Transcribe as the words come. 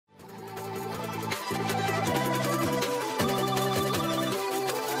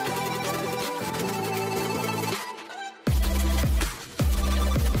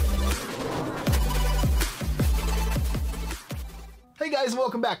guys, and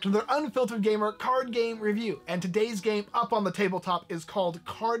welcome back to another Unfiltered Gamer card game review. And today's game up on the tabletop is called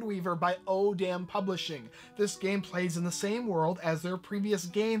CardWeaver by Boardgame Publishing. This game plays in the same world as their previous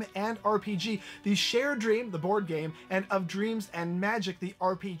game and RPG, the Shared Dream, the board game, and Of Dreams and Magic, the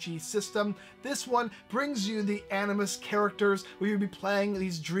RPG system. This one brings you the Animus characters, where you'll be playing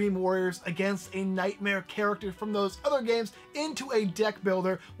these dream warriors against a nightmare character from those other games into a deck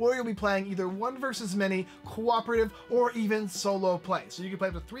builder, where you'll be playing either one versus many, cooperative, or even solo play. So you can play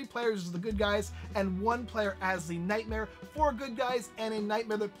up to 3 players as the good guys and 1 player as the nightmare, 4 good guys and a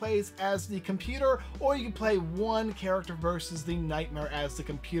nightmare that plays as the computer, or you can play 1 character versus the nightmare as the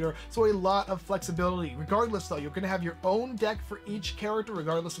computer. So a lot of flexibility. Regardless though, you're going to have your own deck for each character,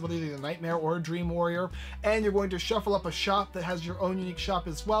 regardless of whether you're a nightmare or a dream warrior, and you're going to shuffle up a shop that has your own unique shop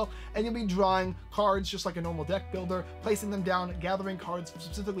as well, and you'll be drawing cards just like a normal deck builder, placing them down, gathering cards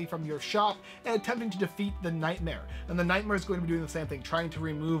specifically from your shop, and attempting to defeat the nightmare. And the nightmare is going to be doing the same thing, trying to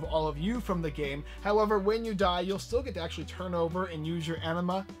remove all of you from the game. However, when you die, you'll still get to actually turn over and use your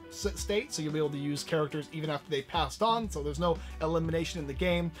anima state, so you'll be able to use characters even after they passed on, so there's no elimination in the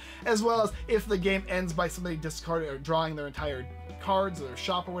game. As well as if the game ends by somebody discarding or drawing their entire cards or their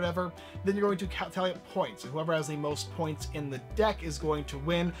shop or whatever, then you're going to tally up points, and whoever has the most points in the deck is going to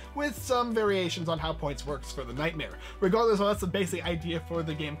win, with some variations on how points works for the nightmare. Regardless, well, that's the basic idea for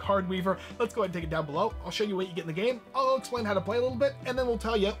the game CardWeaver. Let's go ahead and take it down below. I'll show you what you get in the game, I'll explain how to play a little bit, and then we'll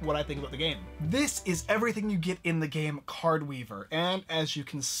tell you what I think about the game. This is everything you get in the game CardWeaver, and as you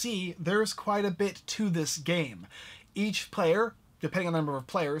can see, there's quite a bit to this game. Each player, depending on the number of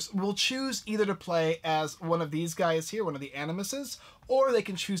players, will choose either to play as one of these guys here, one of the Animuses, or they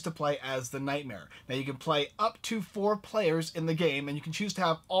can choose to play as the Nightmare. Now you can play up to 4 players in the game, and you can choose to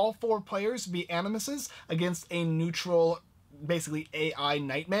have all 4 players be Animuses against a neutral, basically AI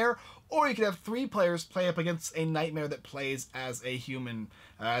nightmare, or you can have 3 players play up against a nightmare that plays as a human,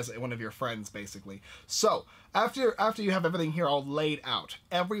 as one of your friends, basically. So, after you have everything here all laid out,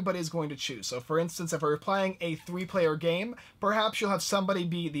 everybody's going to choose. So for instance, if we're playing a 3-player game, perhaps you'll have somebody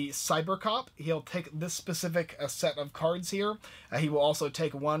be the Cyber Cop. He'll take this specific set of cards here. He will also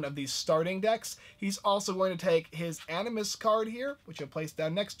take one of these starting decks. He's also going to take his Animus card here, which he'll place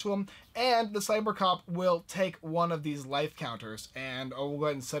down next to him, and the Cyber Cop will take one of these life counters, and we'll go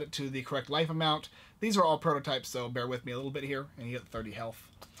ahead and set it to the correct life amount. These are all prototypes, so bear with me a little bit here, and you get 30 health.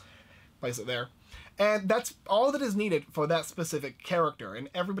 Place it there. And that's all that is needed for that specific character, and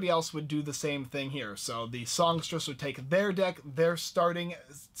everybody else would do the same thing here. So the songstress would take their deck, their starting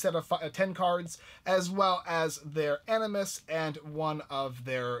set of 10 cards, as well as their Animus and one of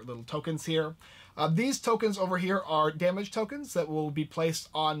their little tokens here. These tokens over here are damage tokens that will be placed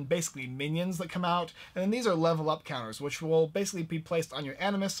on basically minions that come out, and then these are level up counters, which will basically be placed on your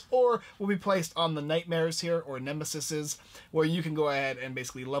Animus, or will be placed on the Nightmares here, or Nemesises, where you can go ahead and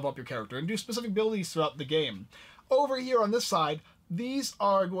basically level up your character and do specific abilities throughout the game. Over here on this side, these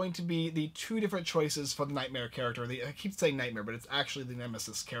are going to be the 2 different choices for the Nightmare character. I keep saying Nightmare, but it's actually the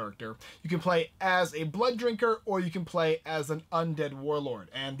Nemesis character. You can play as a Blood Drinker, or you can play as an Undead Warlord,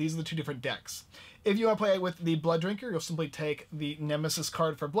 and these are the 2 different decks. If you want to play with the Blood Drinker, you'll simply take the Nemesis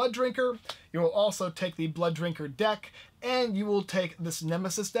card for Blood Drinker. You will also take the Blood Drinker deck, and you will take this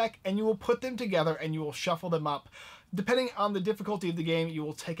Nemesis deck, and you will put them together, and you will shuffle them up. Depending on the difficulty of the game, you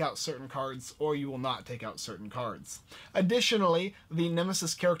will take out certain cards, or you will not take out certain cards. Additionally, the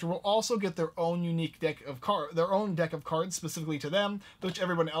Nemesis character will also get their own unique deck of cards specifically to them, which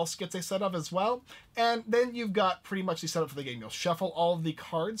everyone else gets a set of as well. And then you've got pretty much the setup for the game. You'll shuffle all of the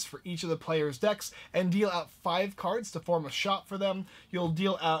cards for each of the players' decks and deal out 5 cards to form a shop for them. You'll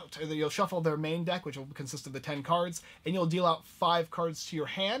shuffle their main deck, which will consist of the 10 cards, and you'll deal out 5 cards to your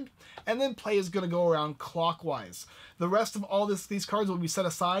hand, and then play is going to go around clockwise. The rest of all these cards will be set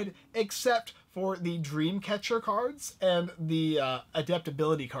aside, except for the Dreamcatcher cards and the Adept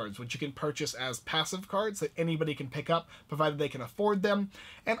Ability cards, which you can purchase as passive cards that anybody can pick up, provided they can afford them.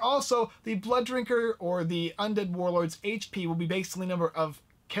 And also, the Blood Drinker or the Undead Warlord's HP will be basically the number of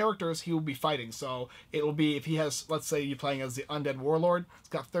characters he will be fighting. So it will be, if he has, let's say you're playing as the Undead Warlord, it's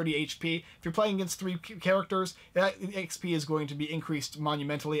got 30 HP. If you're playing against 3 characters, that XP is going to be increased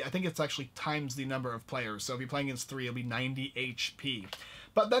monumentally. I think it's actually times the number of players. So if you're playing against 3, it'll be 90 HP.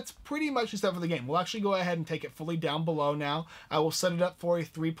 But that's pretty much the stuff for the game. We'll actually go ahead and take it fully down below now. I will set it up for a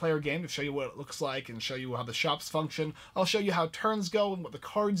 3-player game to show you what it looks like and show you how the shops function. I'll show you how turns go and what the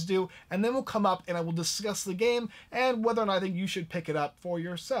cards do, and then we'll come up and I will discuss the game and whether or not I think you should pick it up for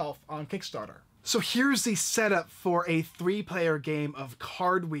yourself on Kickstarter. So here's the setup for a 3-player game of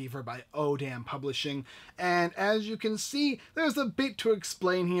CardWeaver by Publishing, and as you can see, there's a bit to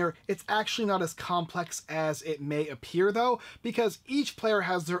explain here. It's actually not as complex as it may appear though, because each player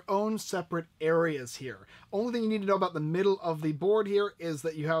has their own separate areas here. Only thing you need to know about the middle of the board here is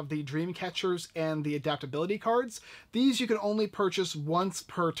that you have the dream catchers and the adaptability cards. These you can only purchase once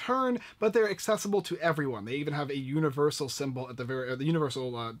per turn, but they're accessible to everyone. They even have a universal symbol at the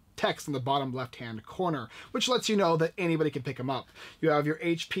universal text in the bottom left-hand corner, which lets you know that anybody can pick them up. You have your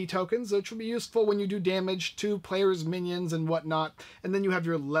HP tokens, which will be useful when you do damage to players, minions, and whatnot. And then you have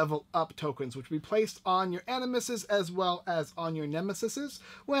your level up tokens, which will be placed on your animuses as well as on your nemesises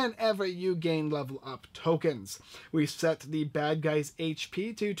whenever you gain level up tokens. We set the bad guy's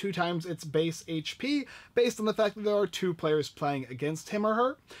HP to 2 times its base HP based on the fact that there are 2 players playing against him or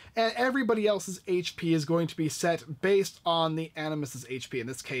her, and everybody else's HP is going to be set based on the animus's HP. In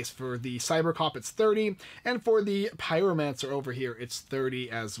this case, for the Cybercop it's 30, and for the Pyromancer over here it's 30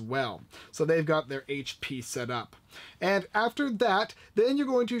 as well. So they've got their HP set up. And after that, then you're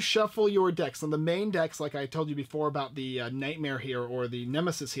going to shuffle your decks. On the main decks, like I told you before about the Nightmare here, or the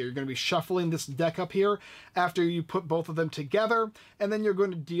Nemesis here, you're going to be shuffling this deck up here after you put both of them together, and then you're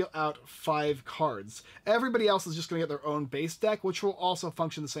going to deal out 5 cards. Everybody else is just going to get their own base deck, which will also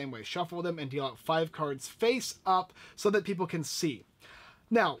function the same way. Shuffle them and deal out 5 cards face up so that people can see.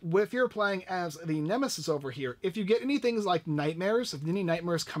 Now, if you're playing as the Nemesis over here, if you get any things like nightmares, if any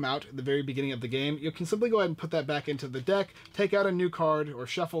nightmares come out at the very beginning of the game, you can simply go ahead and put that back into the deck, take out a new card, or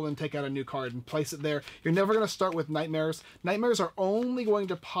shuffle and take out a new card and place it there. You're never going to start with nightmares. Nightmares are only going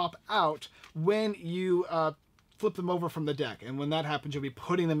to pop out when you flip them over from the deck, and when that happens you'll be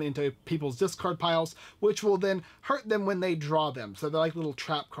putting them into people's discard piles, which will then hurt them when they draw them. So they're like little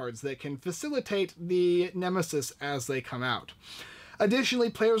trap cards that can facilitate the Nemesis as they come out. Additionally,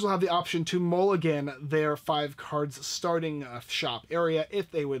 players will have the option to mulligan their 5 cards starting shop area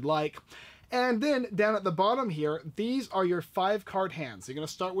if they would like. And then down at the bottom here, these are your 5-card hands. You're going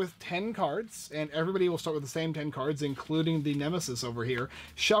to start with 10 cards, and everybody will start with the same 10 cards, including the Nemesis over here.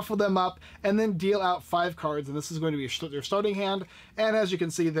 Shuffle them up, and then deal out 5 cards, and this is going to be your starting hand. And as you can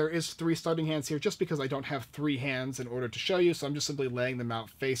see, there is 3 starting hands here, just because I don't have 3 hands in order to show you, so I'm just simply laying them out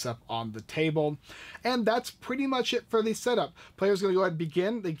face up on the table. And that's pretty much it for the setup. Players are going to go ahead and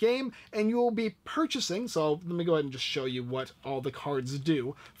begin the game, and you will be purchasing, so let me go ahead and just show you what all the cards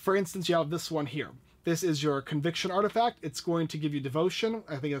do. For instance, you have this one here. This is your conviction artifact. It's going to give you devotion.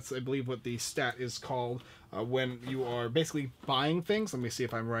 I think that's, I believe, what the stat is called when you are basically buying things. Let me see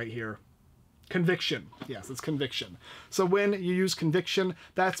if I'm right here. Conviction. Yes, it's conviction. So when you use conviction,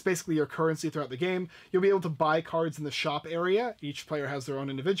 that's basically your currency throughout the game. You'll be able to buy cards in the shop area. Each player has their own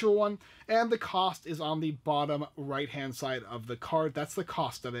individual one, and the cost is on the bottom right-hand side of the card. That's the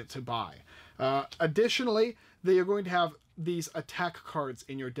cost of it to buy. Additionally, you're going to have these attack cards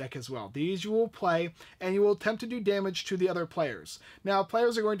in your deck as well. These you will play, and you will attempt to do damage to the other players. Now,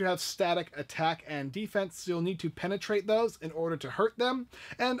 players are going to have static attack and defense, so you'll need to penetrate those in order to hurt them.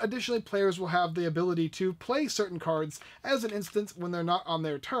 And additionally, players will have the ability to play certain cards as an instance when they're not on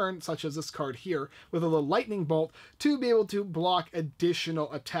their turn, such as this card here, with a little lightning bolt, to be able to block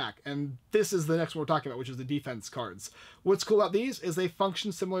additional attack. And this is the next one we're talking about, which is the defense cards. What's cool about these is they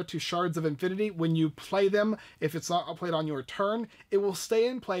function similar to Shards of Infinity. When you play them, if it's not played on your turn, it will stay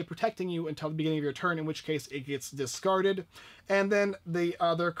in play, protecting you until the beginning of your turn, in which case it gets discarded. And then the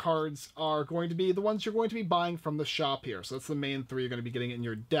other cards are going to be the ones you're going to be buying from the shop here. So that's the main 3 you're going to be getting in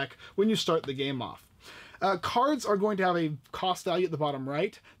your deck when you start the game off. Cards are going to have a cost value at the bottom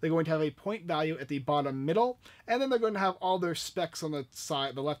right, they're going to have a point value at the bottom middle, and then they're going to have all their specs on the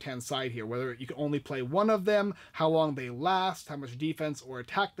side, the left-hand side here, whether you can only play one of them, how long they last, how much defense or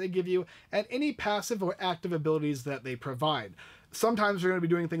attack they give you, and any passive or active abilities that they provide. Sometimes you're going to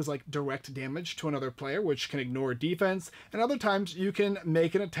be doing things like direct damage to another player, which can ignore defense, and other times you can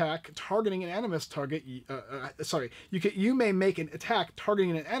make an attack targeting an animus target. You may make an attack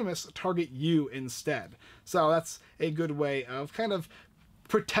targeting an animus target you instead. So that's a good way of kind of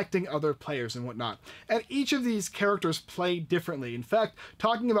protecting other players and whatnot. And each of these characters play differently. In fact,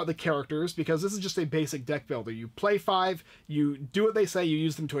 talking about the characters, because this is just a basic deck builder, you play 5, you do what they say, you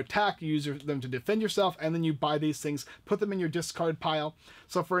use them to attack, you use them to defend yourself, and then you buy these things, put them in your discard pile.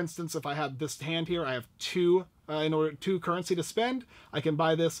 So for instance, if I had this hand here, I have 2 currency to spend, I can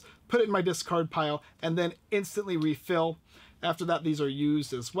buy this, put it in my discard pile, and then instantly refill. After that, these are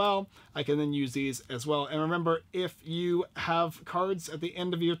used as well. I can then use these as well. And remember, if you have cards at the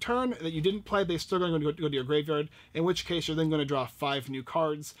end of your turn that you didn't play, they're still going to go to your graveyard, in which case you're then going to draw 5 new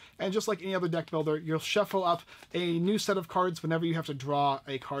cards. And just like any other deck builder, you'll shuffle up a new set of cards whenever you have to draw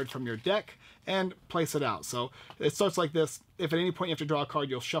a card from your deck and place it out. So it starts like this. If at any point you have to draw a card,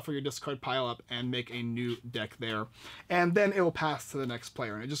 you'll shuffle your discard pile up and make a new deck there. And then it will pass to the next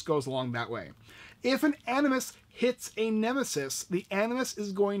player, and it just goes along that way. If an Animus hits a Nemesis, the Animus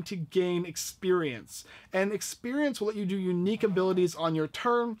is going to gain experience. And experience will let you do unique abilities on your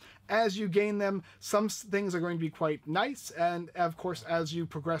turn. As you gain them, some things are going to be quite nice, and of course, as you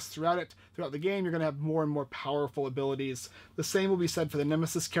progress throughout the game, you're going to have more and more powerful abilities. The same will be said for the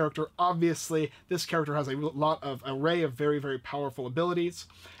Nemesis character. Obviously, this character has a lot of array of very, very powerful abilities.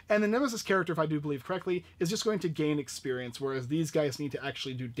 And the Nemesis character, if I do believe correctly, is just going to gain experience, whereas these guys need to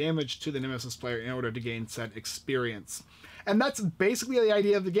actually do damage to the Nemesis player in order to gain said experience. And that's basically the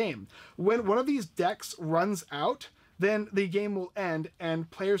idea of the game. When one of these decks runs out, then the game will end, and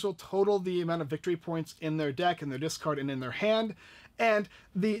players will total the amount of victory points in their deck, in their discard, and in their hand. And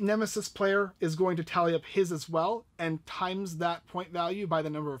the Nemesis player is going to tally up his as well, and times that point value by the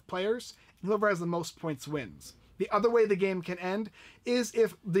number of players. Whoever has the most points wins. The other way the game can end is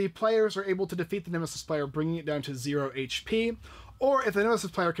if the players are able to defeat the Nemesis player, bringing it down to 0 HP, or if the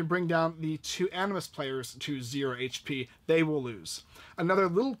Nemesis player can bring down the 2 Animus players to 0 HP, they will lose. Another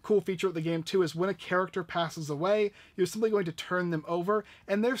little cool feature of the game too is when a character passes away, you're simply going to turn them over,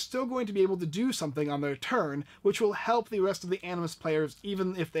 and they're still going to be able to do something on their turn, which will help the rest of the Animus players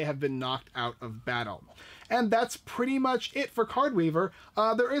even if they have been knocked out of battle. And that's pretty much it for CardWeaver.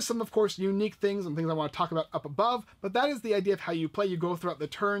 There is some, of course, unique things and things I want to talk about up above, but that is the idea of how you play. You go throughout the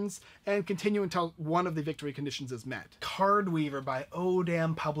turns and continue until one of the victory conditions is met. CardWeaver by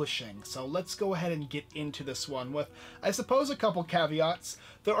Odam Publishing. So let's go ahead and get into this one with, I suppose, a couple caveats.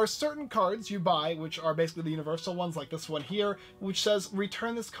 There are certain cards you buy, which are basically the universal ones, like this one here, which says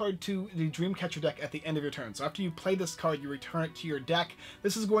return this card to the Dreamcatcher deck at the end of your turn. So after you play this card, you return it to your deck.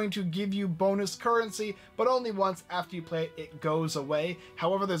 This is going to give you bonus currency, but only once. After you play it, it goes away.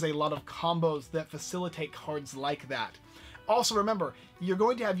 However, there's a lot of combos that facilitate cards like that. Also remember, you're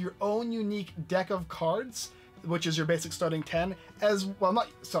going to have your own unique deck of cards, which is your basic starting 10, as well,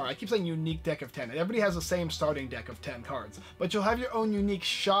 I keep saying unique deck of 10. Everybody has the same starting deck of 10 cards, but you'll have your own unique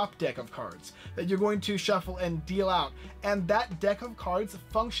shop deck of cards that you're going to shuffle and deal out. And that deck of cards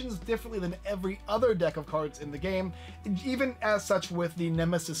functions differently than every other deck of cards in the game, even as such with the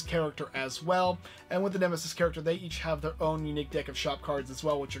Nemesis character as well. And with the Nemesis character, they each have their own unique deck of shop cards as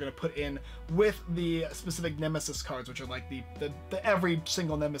well, which you're going to put in with the specific Nemesis cards, which are like the every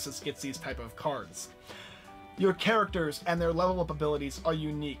single Nemesis gets these type of cards. Your characters and their level up abilities are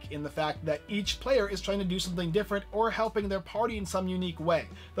unique in the fact that each player is trying to do something different or helping their party in some unique way.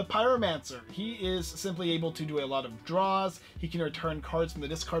 The Pyromancer, he is simply able to do a lot of draws. He can return cards from the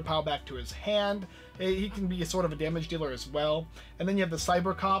discard pile back to his hand. He can be a sort of a damage dealer as well. And then you have the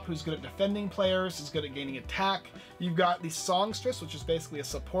Cyber Cop, who's good at defending players, who's good at gaining attack. You've got the Songstress, which is basically a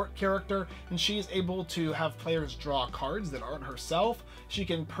support character, and she's able to have players draw cards that aren't herself. She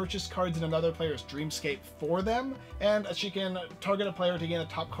can purchase cards in another player's Dreamscape for them, and she can target a player to gain a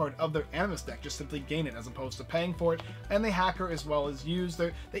top card of their Animus deck, just simply gain it as opposed to paying for it. And the Hacker as well is used.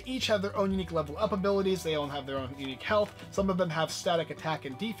 They each have their own unique level up abilities, they all have their own unique health. Some of them have static attack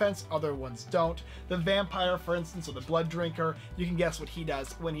and defense, other ones don't. The Vampire, for instance, or the Blood Drinker, you can guess what he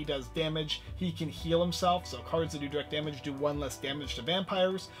does. When he does damage, he can heal himself, so cards that do direct damage do 1 less damage to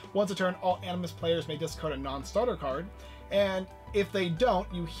vampires. Once a turn, all Animus players may discard a non-starter card, and if they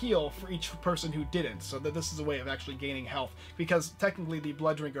don't, you heal for each person who didn't, so that this is a way of actually gaining health, because technically the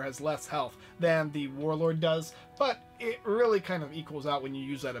Blood Drinker has less health than the Warlord does, but it really kind of equals out when you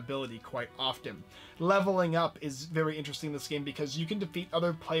use that ability quite often. Leveling up is very interesting in this game because you can defeat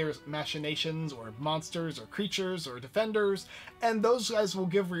other players' machinations or monsters or creatures or defenders, and those guys will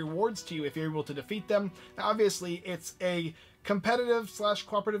give rewards to you if you're able to defeat them. Now, obviously, it's a competitive /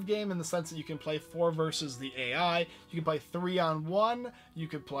 cooperative game in the sense that you can play 4 versus the AI, you can play 3 on 1, you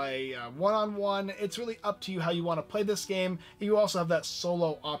could play 1 on 1. It's really up to you how you want to play this game. You also have that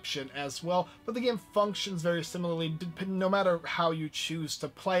solo option as well, but the game functions very similarly no matter how you choose to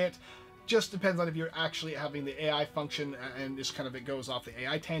play it. Just depends on if you're actually having the AI function and just kind of it goes off the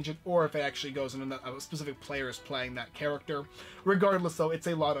AI tangent, or if it actually goes in a specific player is playing that character. Regardless though, it's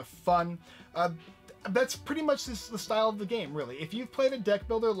a lot of fun. That's pretty much the style of the game, really. If you've played a deck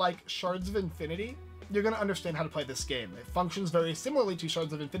builder like Shards of Infinity, you're going to understand how to play this game. It functions very similarly to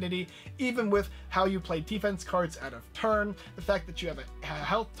Shards of Infinity, even with how you play defense cards out of turn, the fact that you have a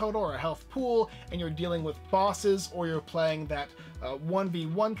health total or a health pool, and you're dealing with bosses, or you're playing that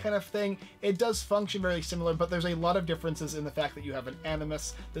 1v1 kind of thing. It does function very similar, but there's a lot of differences in the fact that you have an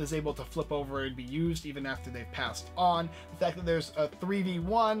Animus that is able to flip over and be used even after they've passed on. The fact that there's a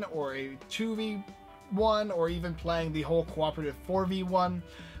 3v1 or a 2v1, or even playing the whole cooperative 4v1.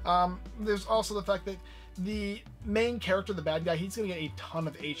 There's also the fact that the main character, the bad guy, he's going to get a ton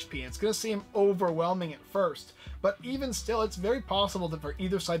of HP, and it's going to seem overwhelming at first, but even still, it's very possible that for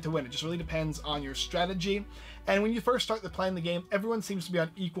either side to win. It just really depends on your strategy. And when you first start playing the game, everyone seems to be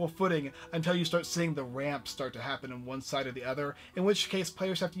on equal footing until you start seeing the ramps start to happen on one side or the other, in which case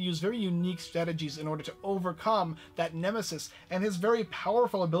players have to use very unique strategies in order to overcome that nemesis and his very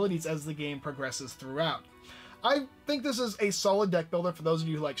powerful abilities as the game progresses throughout. I think this is a solid deck builder for those of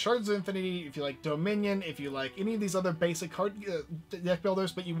you who like Shards of Infinity, if you like Dominion, if you like any of these other basic card deck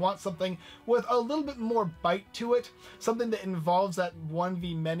builders, but you want something with a little bit more bite to it, something that involves that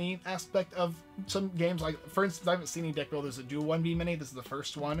 1v-many aspect of some games. Like, for instance, I haven't seen any deck builders that do 1v-many. This is the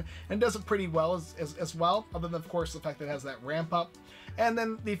first one, and it does it pretty well as well, other than, of course, the fact that it has that ramp up. And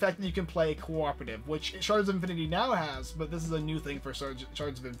then the fact that you can play cooperative, which Shards of Infinity now has, but this is a new thing for Shards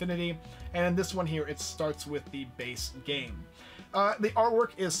of Infinity. And in this one here, it starts with the base game. The artwork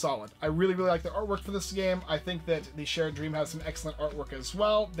is solid. I really, really like the artwork for this game. I think that the Shared Dream has some excellent artwork as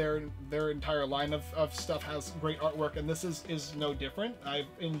well. Their entire line of stuff has great artwork, and this is no different. I've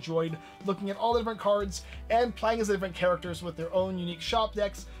enjoyed looking at all the different cards and playing as the different characters with their own unique shop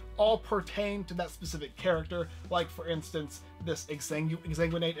decks, all pertain to that specific character. Like, for instance, this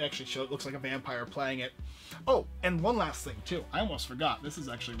Exsanguinate actually looks like a vampire playing it. Oh, and one last thing too, I almost forgot, this is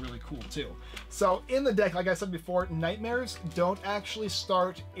actually really cool too. So in the deck, like I said before, nightmares don't actually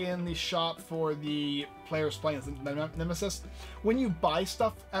start in the shop for the players playing as the nemesis. When you buy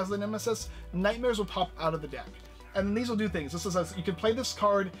stuff as the nemesis, nightmares will pop out of the deck. And these will do things. This is you can play this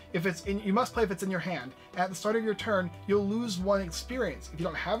card if it's in. You must play if it's in your hand. At the start of your turn, you'll lose 1 experience. If you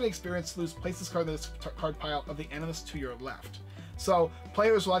don't have an experience to lose, place this card in this card pile of the Animus to your left. So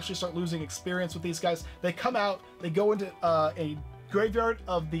players will actually start losing experience with these guys. They come out, they go into a graveyard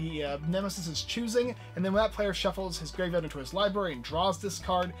of the Nemesis's choosing, and then when that player shuffles his graveyard into his library and draws this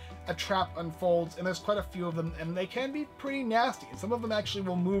card, a trap unfolds, and there's quite a few of them, and they can be pretty nasty. And some of them actually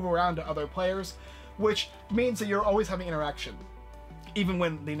will move around to other players, which means that you're always having interaction, even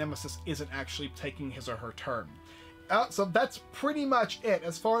when the nemesis isn't actually taking his or her turn. So that's pretty much it.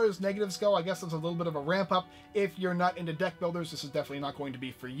 As far as negatives go, I guess there's a little bit of a ramp up. If you're not into deck builders, this is definitely not going to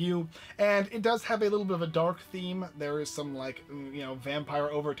be for you. And it does have a little bit of a dark theme. There is some, like, you know, vampire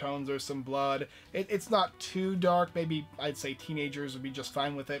overtones, there's some blood. It's not too dark. Maybe I'd say teenagers would be just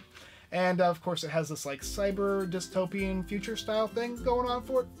fine with it. And of course it has this like cyber dystopian future style thing going on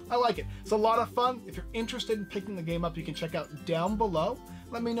for it. I like it. It's a lot of fun. If you're interested in picking the game up, you can check out down below.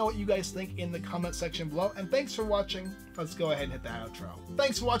 Let me know what you guys think in the comment section below. And thanks for watching. Let's go ahead and hit the outro.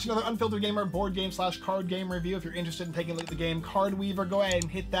 Thanks for watching another Unfiltered Gamer board game / card game review. If you're interested in taking a look at the game CardWeaver, go ahead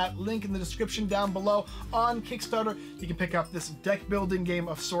and hit that link in the description down below. On Kickstarter, you can pick up this deck building game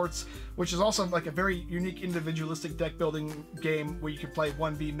of sorts, which is also like a very unique individualistic deck building game where you can play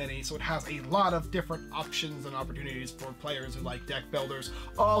 1v-many. So it has a lot of different options and opportunities for players who like deck builders.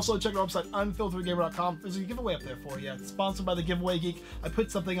 Also, check our website, unfilteredgamer.com. There's a giveaway up there for you. It's sponsored by the Giveaway Geek. I put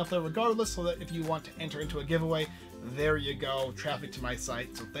something up there regardless, so that if you want to enter into a giveaway, there you go. Traffic to my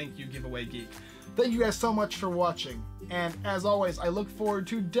site. So thank you, Giveaway Geek. Thank you guys so much for watching. And as always, I look forward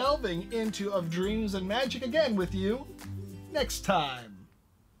to delving into Of Dreams and Magic again with you next time.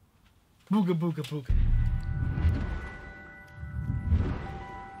 Booga booga booga.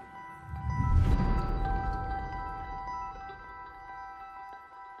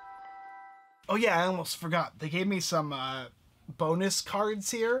 Oh yeah, I almost forgot. They gave me some bonus cards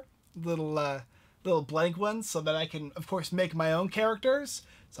here, little blank ones, so that I can, of course, make my own characters.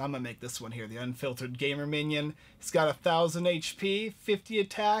 So I'm gonna make this one here, the Unfiltered Gamer Minion. It's got 1000 HP, 50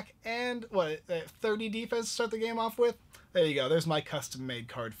 attack, and what, 30 defense to start the game off with? There you go. There's my custom-made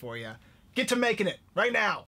card for you. Get to making it right now.